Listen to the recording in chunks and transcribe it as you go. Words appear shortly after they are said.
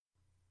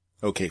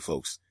Okay,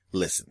 folks,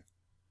 listen.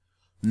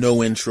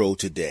 No intro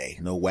today.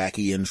 No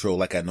wacky intro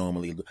like I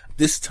normally do.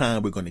 This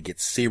time we're going to get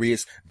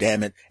serious,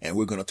 damn it, and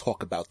we're going to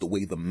talk about the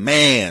way the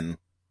man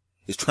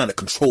is trying to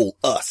control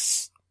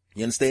us.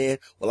 You understand?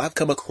 Well, I've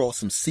come across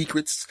some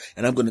secrets,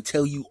 and I'm going to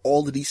tell you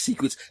all of these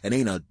secrets, and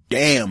ain't a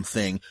damn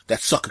thing that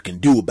sucker can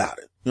do about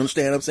it. You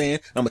understand what I'm saying?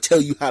 I'm going to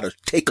tell you how to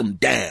take them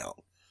down.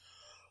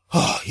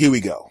 Oh, here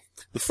we go.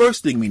 The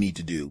first thing we need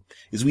to do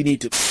is we need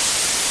to...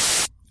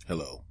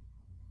 Hello.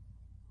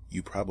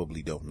 You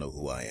probably don't know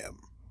who I am,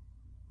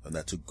 and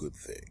that's a good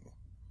thing.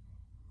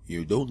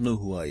 You don't know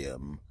who I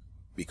am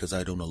because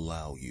I don't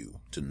allow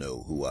you to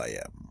know who I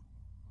am.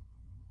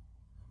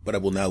 But I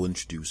will now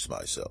introduce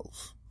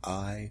myself.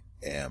 I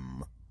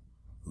am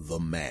the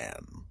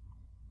man.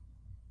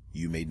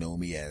 You may know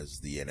me as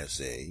the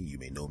NSA. You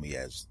may know me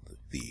as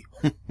the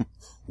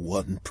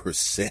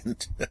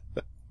 1%.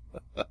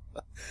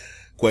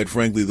 Quite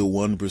frankly, the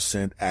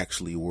 1%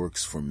 actually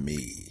works for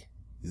me.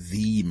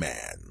 The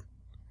man.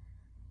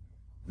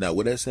 Now,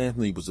 what S.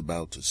 Anthony was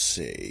about to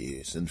say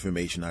is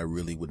information I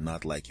really would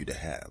not like you to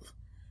have.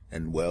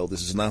 And, well,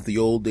 this is not the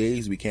old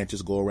days. We can't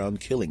just go around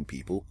killing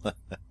people.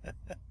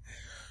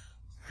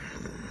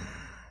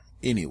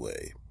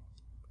 Anyway,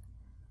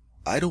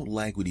 I don't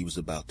like what he was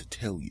about to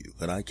tell you,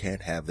 and I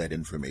can't have that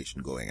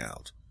information going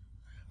out.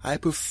 I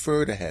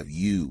prefer to have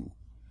you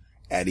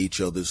at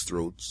each other's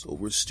throats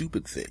over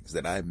stupid things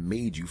that I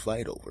made you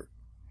fight over.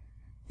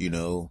 You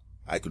know,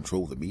 I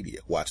control the media.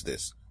 Watch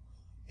this.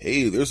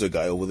 Hey, there's a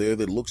guy over there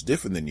that looks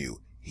different than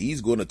you.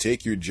 He's going to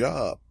take your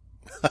job.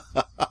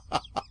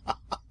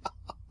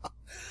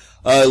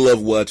 I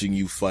love watching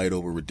you fight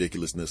over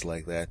ridiculousness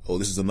like that. Oh,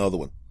 this is another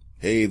one.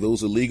 Hey,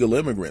 those illegal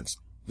immigrants.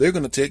 They're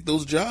going to take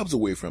those jobs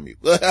away from you.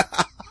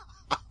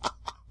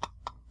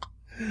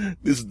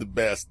 This is the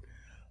best.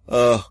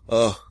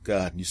 Oh,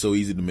 God, you're so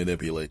easy to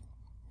manipulate.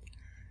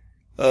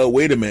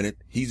 Wait a minute.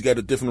 He's got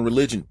a different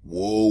religion.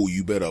 Whoa,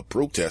 you better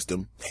protest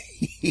him.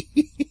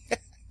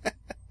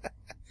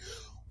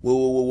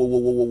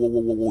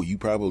 Whoa. You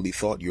probably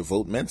thought your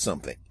vote meant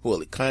something.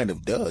 Well, it kind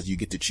of does. You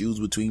get to choose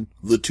between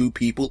the two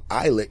people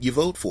I let you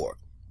vote for.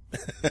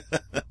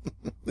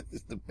 This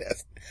is the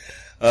best.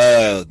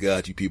 Oh,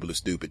 God, you people are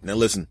stupid. Now,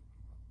 listen.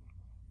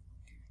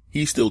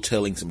 He's still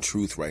telling some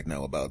truth right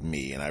now about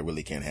me, and I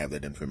really can't have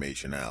that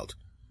information out.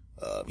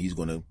 He's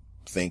going to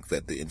think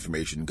that the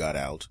information got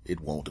out. It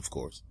won't, of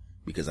course,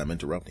 because I'm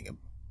interrupting him.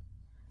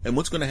 And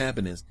what's going to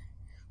happen is,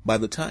 by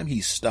the time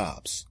he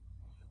stops,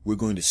 we're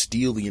going to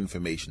steal the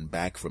information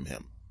back from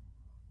him.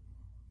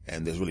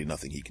 And there's really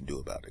nothing he can do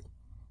about it.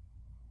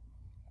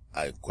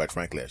 Quite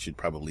frankly, I should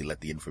probably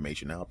let the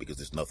information out because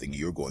there's nothing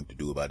you're going to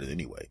do about it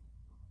anyway.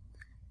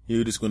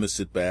 You're just going to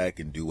sit back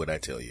and do what I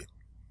tell you.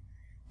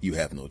 You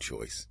have no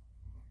choice.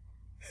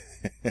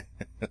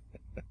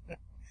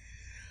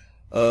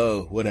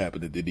 Oh, what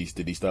happened? Did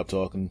he stop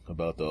talking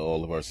about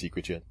all of our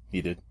secrets yet?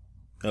 He did?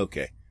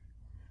 Okay.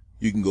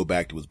 You can go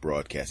back to his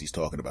broadcast. He's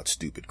talking about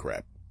stupid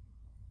crap.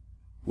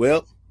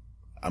 Well,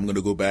 I'm going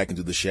to go back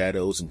into the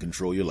shadows and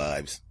control your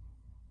lives.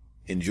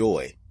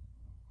 Enjoy.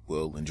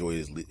 Well, enjoy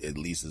at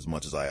least as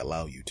much as I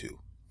allow you to.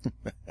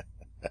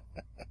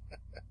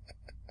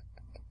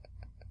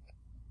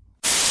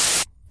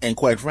 And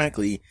quite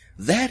frankly,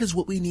 that is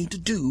what we need to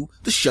do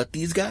to shut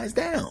these guys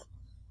down.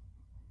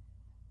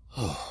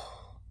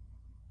 Oh,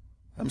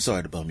 I'm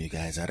sorry to bum you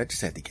guys out. I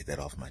just had to get that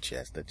off my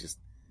chest. I just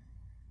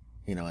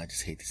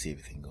hate to see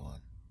everything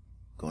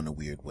going a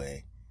weird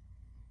way.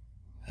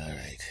 All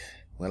right.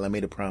 Well, I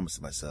made a promise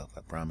to myself. I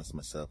promised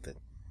myself that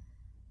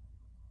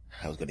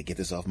I was going to get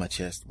this off my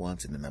chest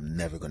once, and then I'm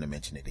never going to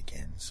mention it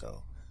again.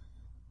 So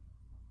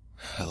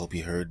I hope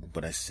you heard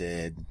what I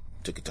said,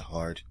 took it to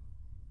heart,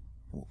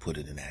 and will put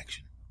it in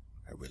action.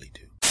 I really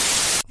do.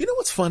 You know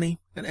what's funny?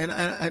 And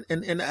I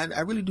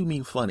really do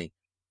mean funny.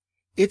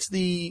 It's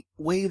the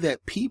way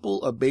that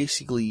people are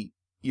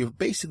you're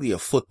basically a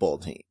football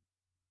team.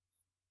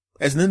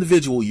 As an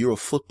individual, you're a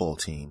football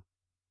team.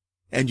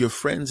 And your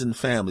friends and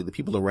family, the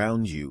people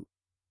around you,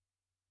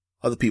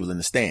 are the people in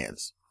the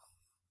stands.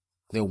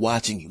 They're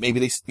watching you. Maybe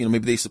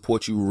they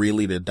support you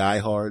really. They're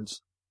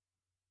diehards.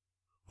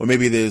 Or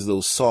maybe there's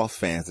those soft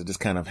fans that just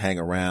kind of hang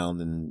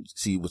around and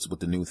see what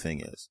the new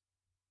thing is.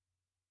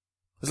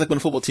 It's like when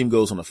a football team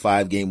goes on a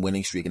 5-game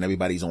winning streak and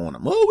everybody's on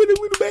them. Oh, we're the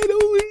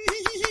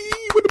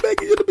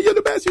best. You're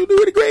the best. You're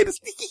the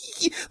greatest.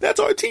 That's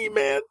our team,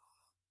 man.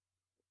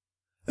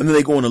 And then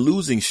they go on a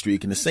losing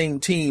streak, and the same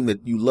team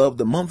that you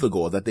loved a month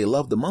ago, or that they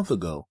loved a month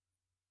ago,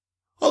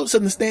 all of a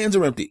sudden the stands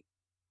are empty.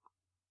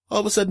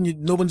 All of a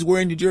sudden no one's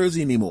wearing your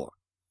jersey anymore.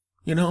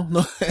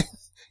 No,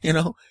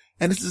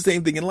 and it's the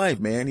same thing in life,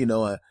 man. You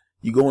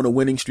go on a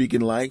winning streak in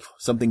life,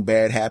 something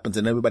bad happens,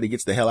 and everybody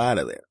gets the hell out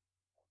of there.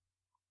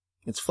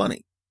 It's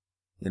funny,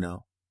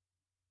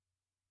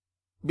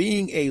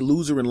 Being a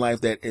loser in life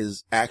that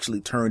is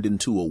actually turned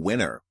into a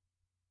winner.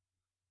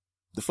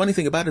 The funny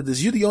thing about it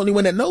is you're the only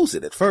one that knows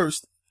it at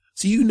first.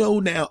 So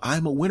now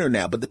I'm a winner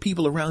now, but the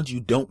people around you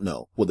don't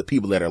know. Well, the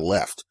people that are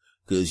left,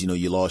 because,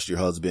 you lost your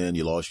husband,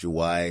 you lost your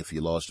wife,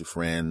 you lost your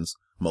friends,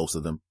 most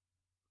of them.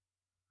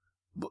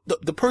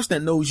 The person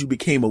that knows you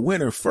became a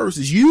winner first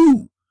is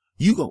you.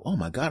 You go, oh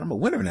my God, I'm a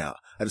winner now.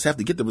 I just have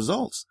to get the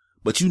results.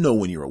 But you know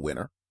when you're a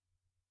winner.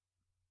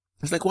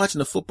 It's like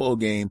watching a football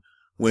game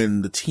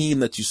when the team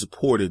that you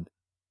supported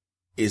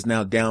is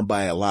now down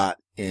by a lot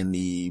in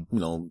the,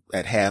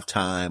 at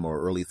halftime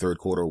or early third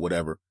quarter or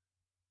whatever.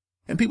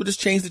 And people just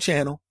change the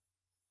channel.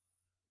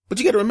 But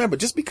you got to remember,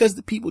 just because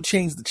the people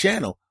change the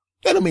channel,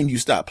 that don't mean you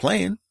stop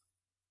playing.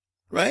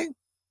 Right?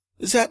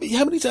 How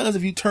many times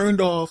have you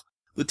turned off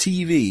the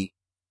TV,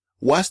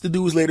 watched the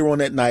news later on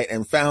that night,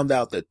 and found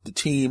out that the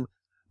team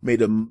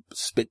made a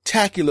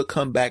spectacular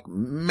comeback,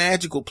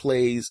 magical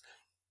plays,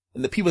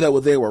 and the people that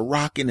were there were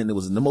rocking, and it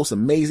was the most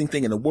amazing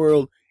thing in the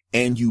world,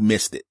 and you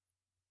missed it.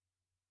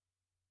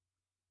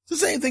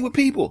 It's the same thing with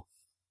people.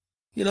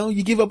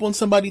 You give up on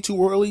somebody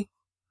too early.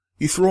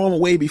 You throw them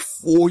away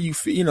before you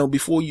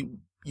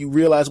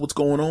realize what's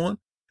going on.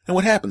 And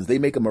what happens? They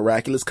make a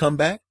miraculous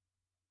comeback,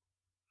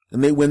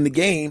 and they win the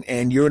game,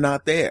 and you're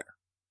not there.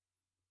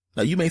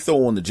 Now, you may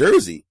throw on the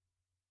jersey,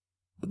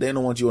 but they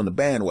don't want you on the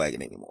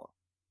bandwagon anymore.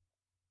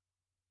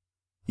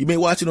 You may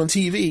watch it on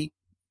TV,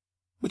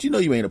 but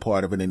you ain't a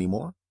part of it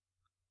anymore.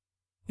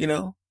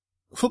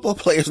 Football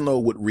players know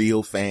what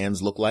real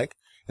fans look like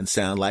and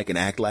sound like and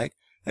act like,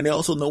 and they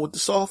also know what the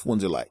soft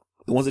ones are like.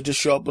 The ones that just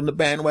show up on the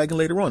bandwagon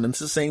later on. And it's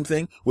the same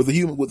thing with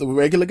a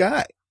regular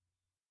guy.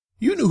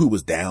 You knew who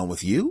was down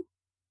with you.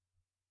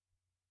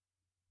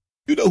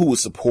 You know who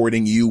was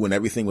supporting you when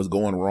everything was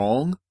going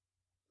wrong.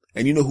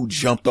 And you know who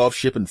jumped off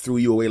ship and threw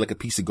you away like a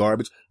piece of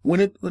garbage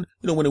when it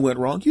went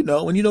wrong, and you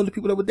know the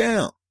people that were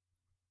down.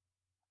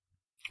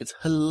 It's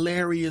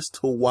hilarious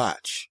to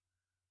watch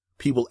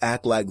people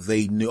act like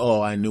they knew.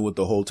 Oh, I knew it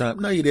the whole time.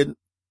 No, you didn't.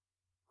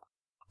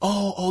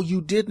 Oh,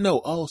 you did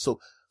know. Oh,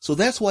 so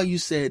that's why you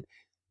said,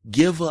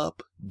 give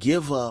up.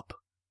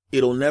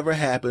 It'll never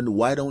happen.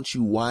 Why don't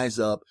you wise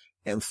up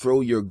and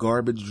throw your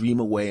garbage dream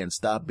away and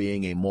stop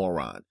being a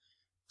moron?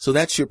 So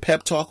that's your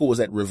pep talk, or was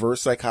that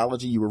reverse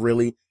psychology? You were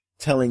really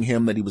telling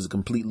him that he was a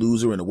complete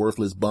loser and a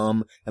worthless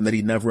bum and that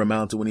he'd never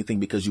amount to anything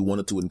because you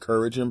wanted to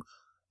encourage him?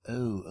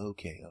 Oh,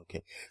 okay.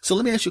 So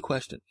let me ask you a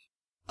question.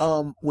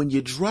 When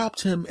you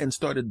dropped him and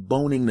started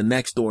boning the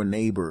next door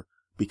neighbor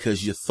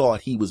because you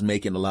thought he was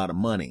making a lot of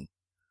money,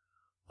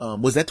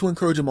 was that to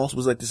encourage him also?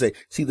 Was that to say,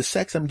 see, the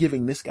sex I'm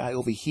giving this guy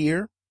over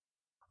here,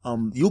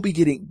 you'll be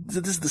getting,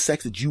 this is the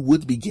sex that you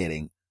would be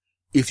getting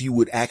if you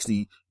would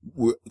actually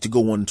were to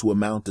go on to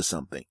amount to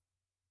something.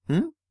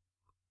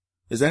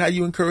 Is that how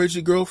you encourage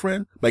your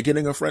girlfriend? By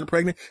getting her friend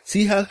pregnant?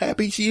 See how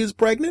happy she is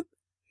pregnant?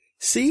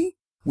 See?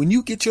 When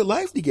you get your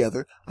life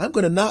together, I'm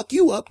going to knock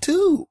you up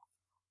too.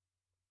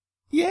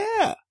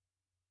 Yeah.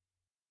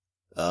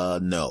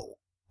 No.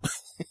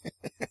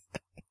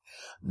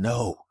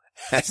 No.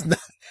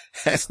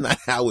 That's not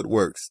how it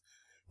works.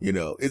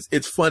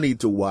 It's funny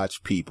to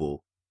watch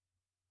people,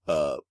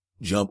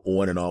 jump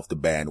on and off the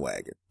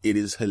bandwagon. It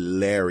is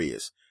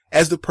hilarious.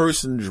 As the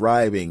person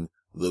driving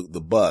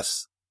the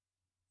bus,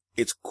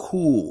 it's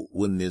cool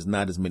when there's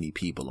not as many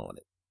people on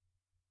it.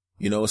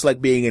 It's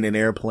like being in an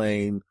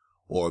airplane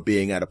or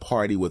being at a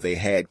party where they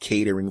had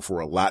catering for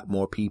a lot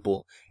more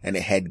people and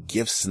they had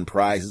gifts and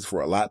prizes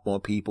for a lot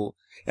more people,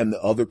 and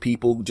the other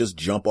people just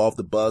jump off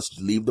the bus,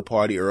 leave the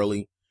party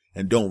early,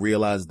 and don't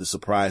realize the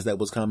surprise that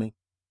was coming.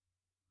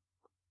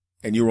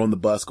 And you're on the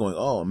bus going,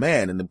 oh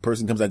man, and the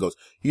person comes out and goes,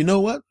 you know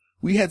what?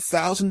 We had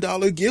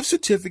 $1,000 gift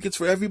certificates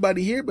for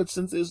everybody here, but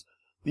since there's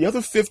the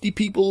other 50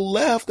 people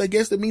left, I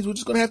guess that means we're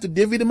just going to have to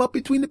divvy them up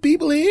between the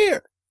people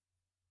here.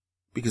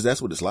 Because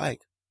that's what it's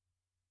like.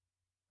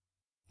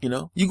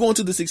 You go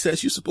into the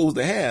success you're supposed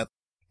to have,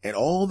 and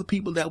all the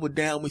people that were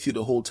down with you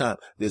the whole time,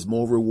 there's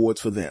more rewards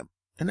for them.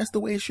 And that's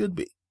the way it should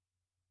be.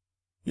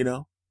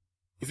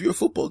 If you're a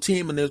football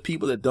team and there's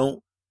people that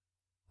don't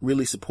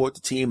really support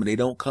the team and they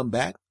don't come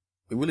back,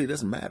 it really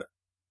doesn't matter.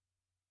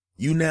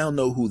 You now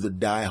know who the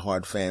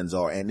diehard fans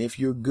are. And if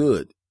you're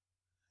good,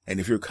 and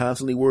if you're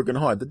constantly working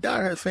hard, the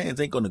diehard fans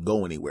ain't going to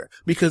go anywhere,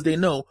 because they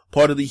know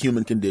part of the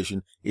human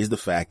condition is the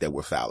fact that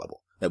we're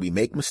fallible, that we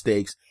make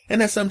mistakes, and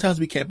that sometimes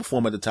we can't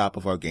perform at the top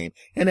of our game,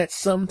 and that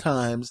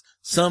sometimes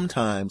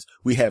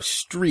we have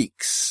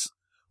streaks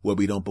where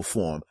we don't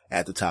perform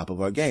at the top of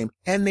our game,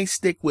 and they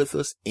stick with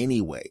us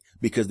anyway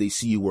because they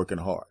see you working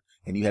hard,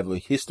 and you have a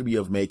history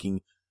of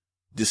making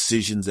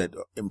decisions that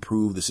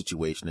improve the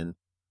situation, and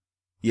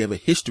you have a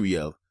history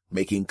of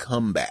making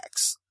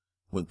comebacks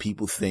when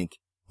people think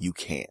you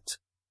can't.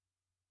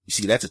 You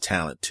see, that's a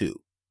talent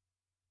too,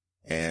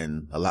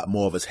 and a lot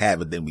more of us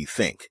have it than we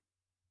think.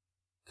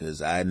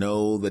 Because I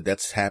know that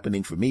that's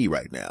happening for me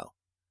right now.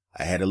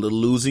 I had a little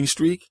losing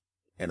streak,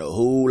 and a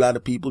whole lot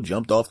of people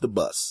jumped off the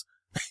bus.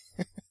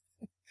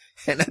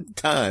 And at the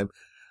time,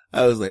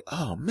 I was like,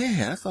 oh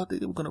man, I thought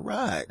they were going to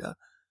ride. I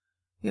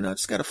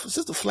just got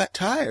just a flat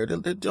tire.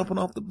 They're jumping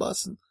off the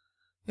bus and,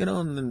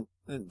 and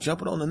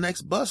jumping on the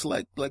next bus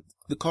like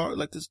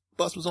this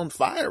bus was on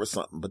fire or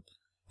something. But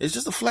it's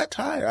just a flat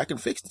tire. I can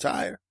fix the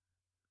tire.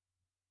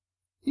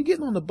 You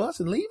getting on the bus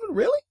and leaving?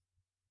 Really?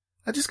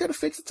 I just got to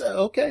fix the tire.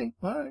 Okay.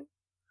 All right.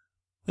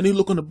 And you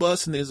look on the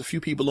bus and there's a few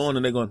people on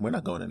and they're going, we're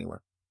not going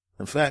anywhere.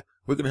 In fact,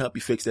 we're going to help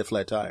you fix that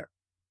flat tire.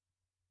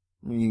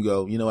 And you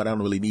go, you know what? I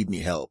don't really need any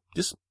help.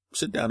 Just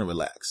sit down and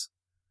relax.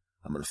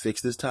 I'm going to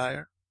fix this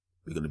tire.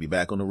 We're going to be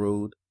back on the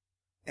road.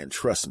 And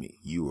trust me,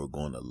 you are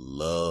going to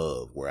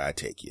love where I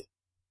take you.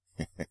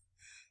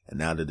 And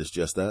now that it's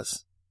just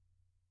us,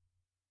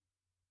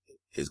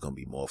 it's going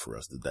to be more for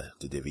us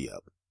to divvy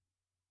up.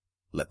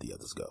 Let the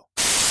others go.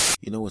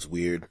 You know what's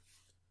weird?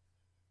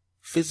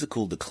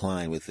 Physical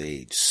decline with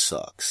age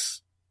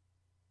sucks.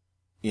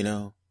 You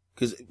know?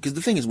 Cause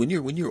the thing is, when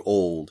you're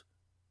old,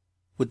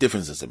 what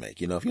difference does it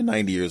make? You know, if you're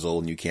 90 years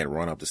old and you can't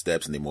run up the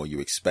steps anymore, you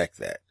expect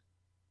that.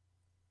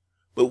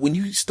 But when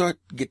you start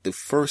to get the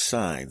first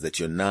signs that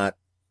you're on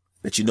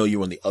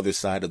the other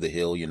side of the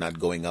hill, you're not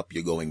going up,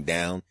 you're going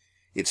down,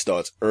 it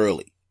starts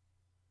early.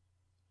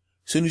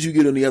 As soon as you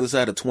get on the other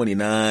side of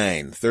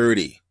 29,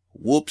 30,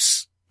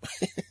 whoops.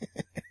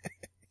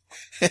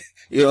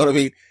 You know what I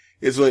mean?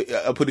 It's like,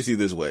 I'll put it to you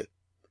this way.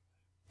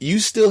 You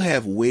still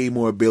have way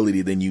more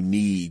ability than you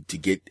need to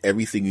get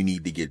everything you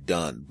need to get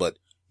done, but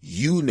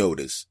you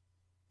notice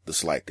the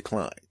slight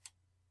decline.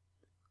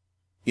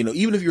 You know,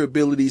 even if your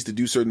abilities to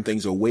do certain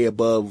things are way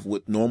above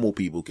what normal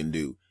people can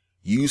do,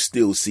 you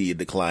still see a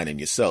decline in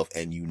yourself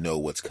and you know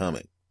what's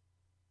coming.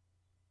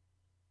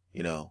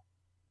 You know,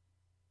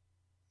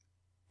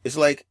 it's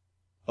like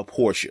a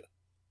Porsche.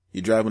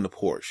 You're driving a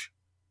Porsche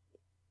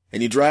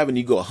and you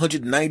go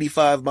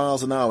 195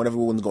 miles an hour and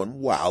everyone's going,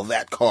 wow,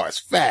 that car is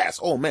fast.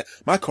 Oh man,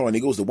 my car only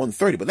goes to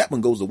 130, but that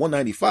one goes to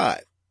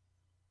 195.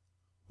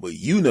 But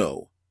you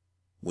know,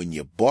 when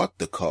you bought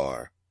the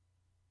car,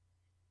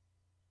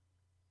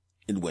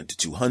 it went to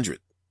 200.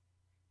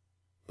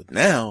 But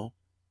now,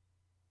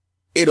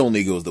 it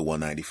only goes to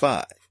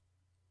 195.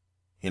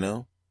 You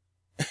know?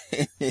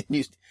 and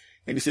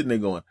you're sitting there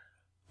going,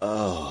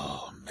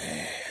 oh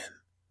man.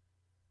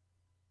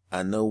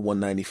 I know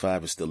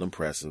 195 is still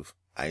impressive.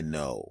 I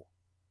know.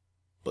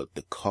 But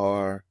the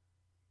car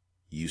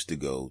used to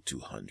go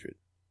 200.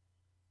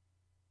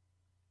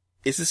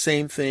 It's the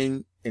same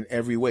thing in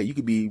every way. You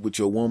could be with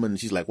your woman and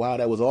she's like, wow,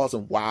 that was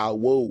awesome. Wow,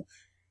 whoa.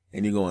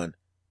 And you're going,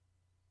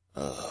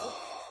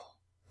 oh,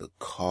 the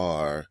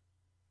car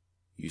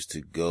used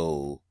to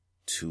go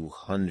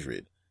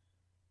 200.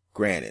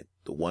 Granted,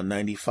 the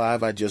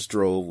 195 I just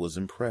drove was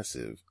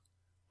impressive,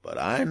 but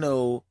I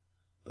know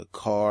the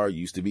car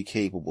used to be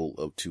capable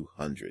of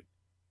 200.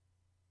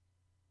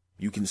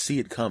 You can see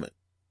it coming.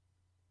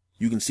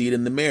 You can see it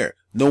in the mirror.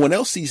 No one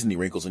else sees any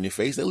wrinkles on your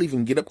face. They'll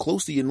even get up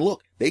close to you and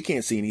look. They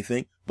can't see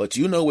anything, but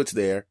you know it's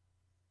there.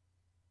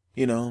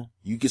 You know,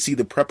 you can see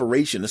the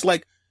preparation. It's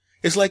like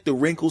the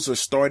wrinkles are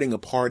starting a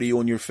party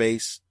on your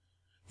face.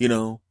 You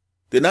know,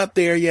 they're not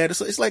there yet.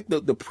 It's like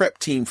the prep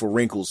team for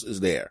wrinkles is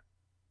there,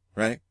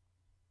 right?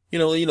 You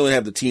know, they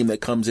have the team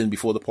that comes in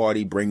before the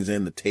party, brings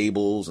in the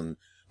tables, and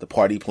the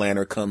party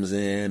planner comes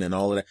in and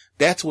all of that.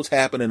 That's what's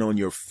happening on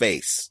your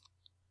face.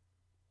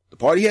 The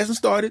party hasn't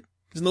started.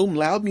 There's no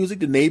loud music.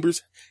 The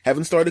neighbors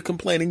haven't started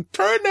complaining.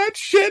 Turn that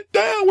shit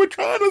down. We're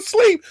trying to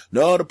sleep.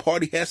 No, the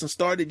party hasn't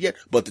started yet,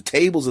 but the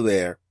tables are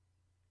there.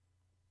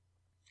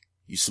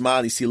 You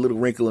smile, you see a little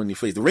wrinkle on your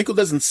face. The wrinkle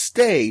doesn't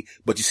stay,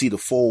 but you see the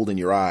fold in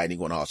your eye and you're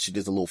going, oh shit,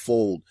 there's a little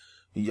fold.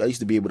 I used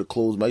to be able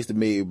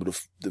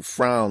to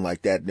frown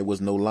like that and there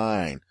was no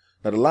line.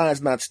 Now the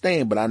line's not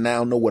staying, but I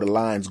now know what a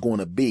line's going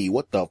to be.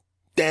 What the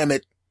damn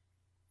it?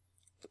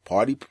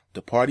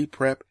 The party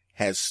prep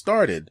has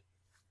started.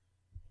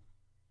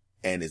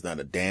 And there's not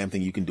a damn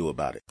thing you can do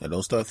about it. Now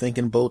don't start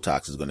thinking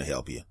Botox is going to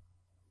help you.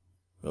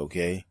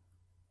 Okay?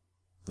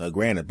 Now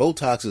granted,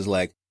 Botox is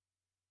like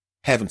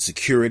having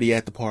security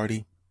at the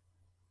party.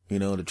 You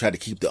know, to try to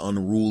keep the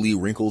unruly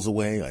wrinkles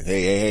away. Like,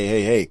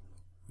 hey.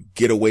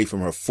 Get away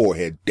from her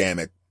forehead, damn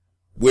it.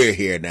 We're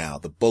here now,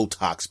 the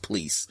Botox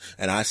police.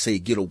 And I say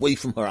get away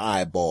from her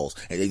eyeballs.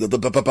 And they go,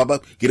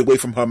 get away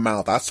from her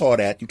mouth. I saw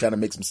that. You trying to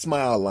make some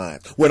smile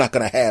lines. We're not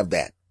going to have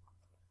that.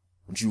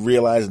 Don't you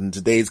realize in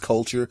today's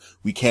culture,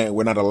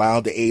 we're not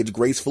allowed to age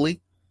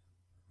gracefully?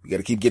 We got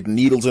to keep getting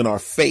needles in our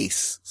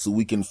face so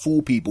we can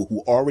fool people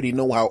who already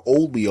know how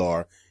old we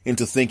are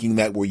into thinking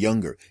that we're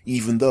younger,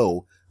 even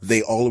though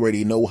they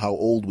already know how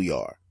old we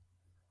are.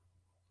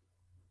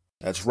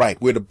 That's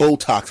right. We're the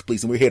Botox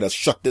police and we're here to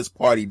shut this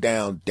party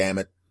down, damn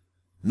it.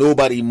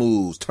 Nobody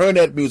moves. Turn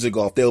that music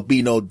off. There'll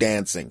be no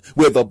dancing.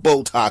 We're the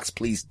Botox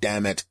police,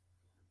 damn it.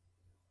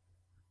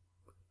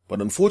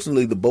 But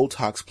unfortunately, the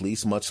Botox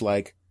police, much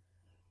like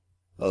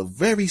a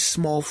very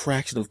small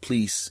fraction of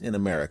police in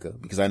America,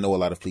 because I know a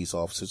lot of police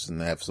officers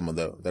and I have some of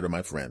that are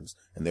my friends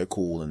and they're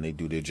cool and they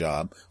do their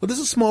job. But there's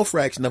a small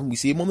fraction of them. We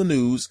see them on the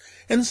news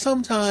and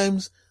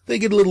sometimes they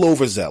get a little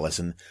overzealous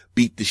and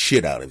beat the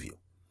shit out of you.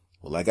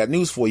 Well, I got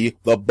news for you.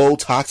 The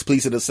Botox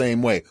police are the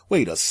same way.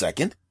 Wait a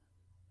second.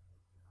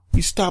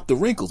 You stop the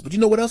wrinkles, but you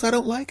know what else I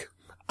don't like?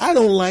 I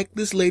don't like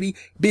this lady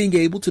being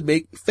able to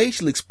make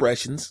facial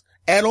expressions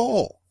at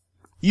all.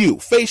 You,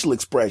 facial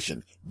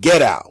expression,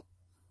 get out.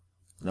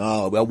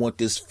 No, I want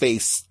this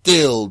face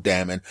still,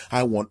 damn it.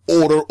 I want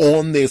order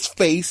on this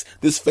face.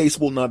 This face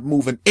will not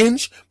move an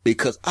inch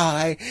because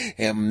I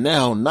am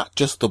now not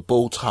just the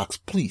Botox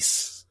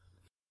police.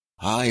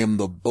 I am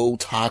the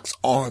Botox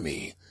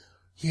army.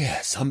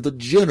 Yes, I'm the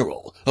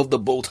general of the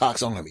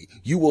Botox army.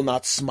 You will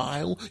not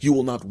smile. You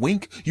will not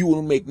wink. You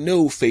will make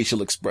no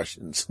facial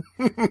expressions.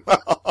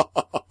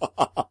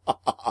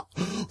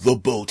 The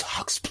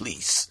Botox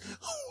police.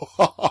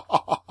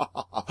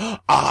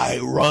 I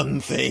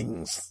run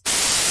things.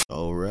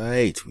 All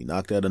right. We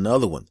knocked out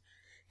another one.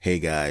 Hey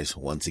guys,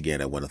 once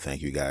again, I want to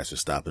thank you guys for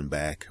stopping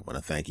back. I want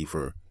to thank you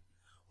for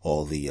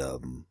all the,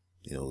 the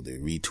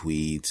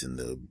retweets and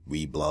the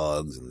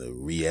reblogs and the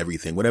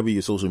re-everything, whatever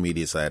your social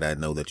media site. I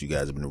know that you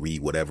guys have been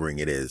re-whatevering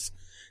it is,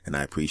 and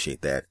I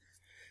appreciate that.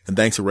 And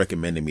thanks for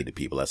recommending me to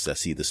people. I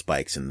see the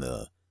spikes in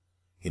the,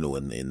 in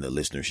the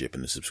listenership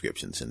and the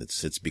subscriptions, and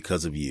it's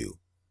because of you.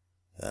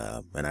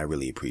 And I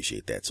really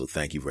appreciate that. So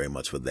thank you very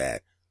much for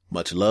that.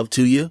 Much love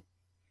to you.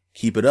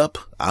 Keep it up.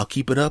 I'll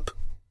keep it up.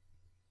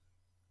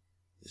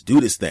 Let's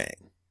do this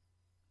thing.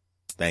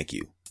 Thank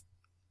you.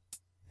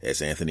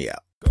 S. Anthony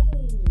out.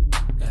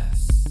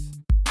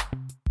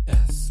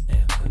 S.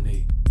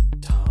 Anthony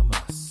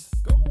Thomas.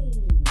 Go.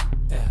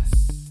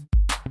 S.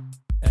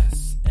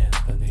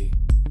 Anthony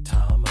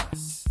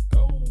Thomas.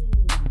 Go.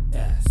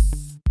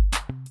 S.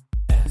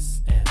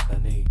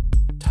 Anthony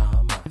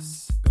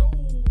Thomas. Go.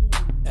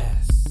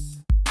 S.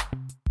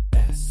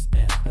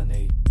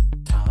 Anthony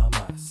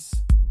Thomas.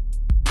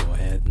 Go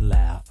ahead and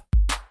laugh.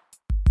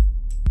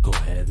 Go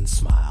ahead and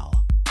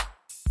smile.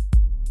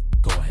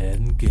 Go ahead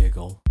and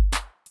giggle.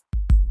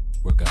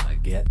 We're gonna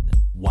get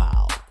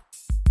wild.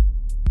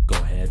 Go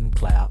ahead and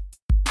clap.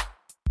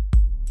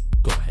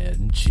 Go ahead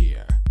and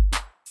cheer.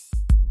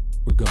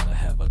 We're gonna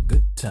have a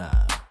good time.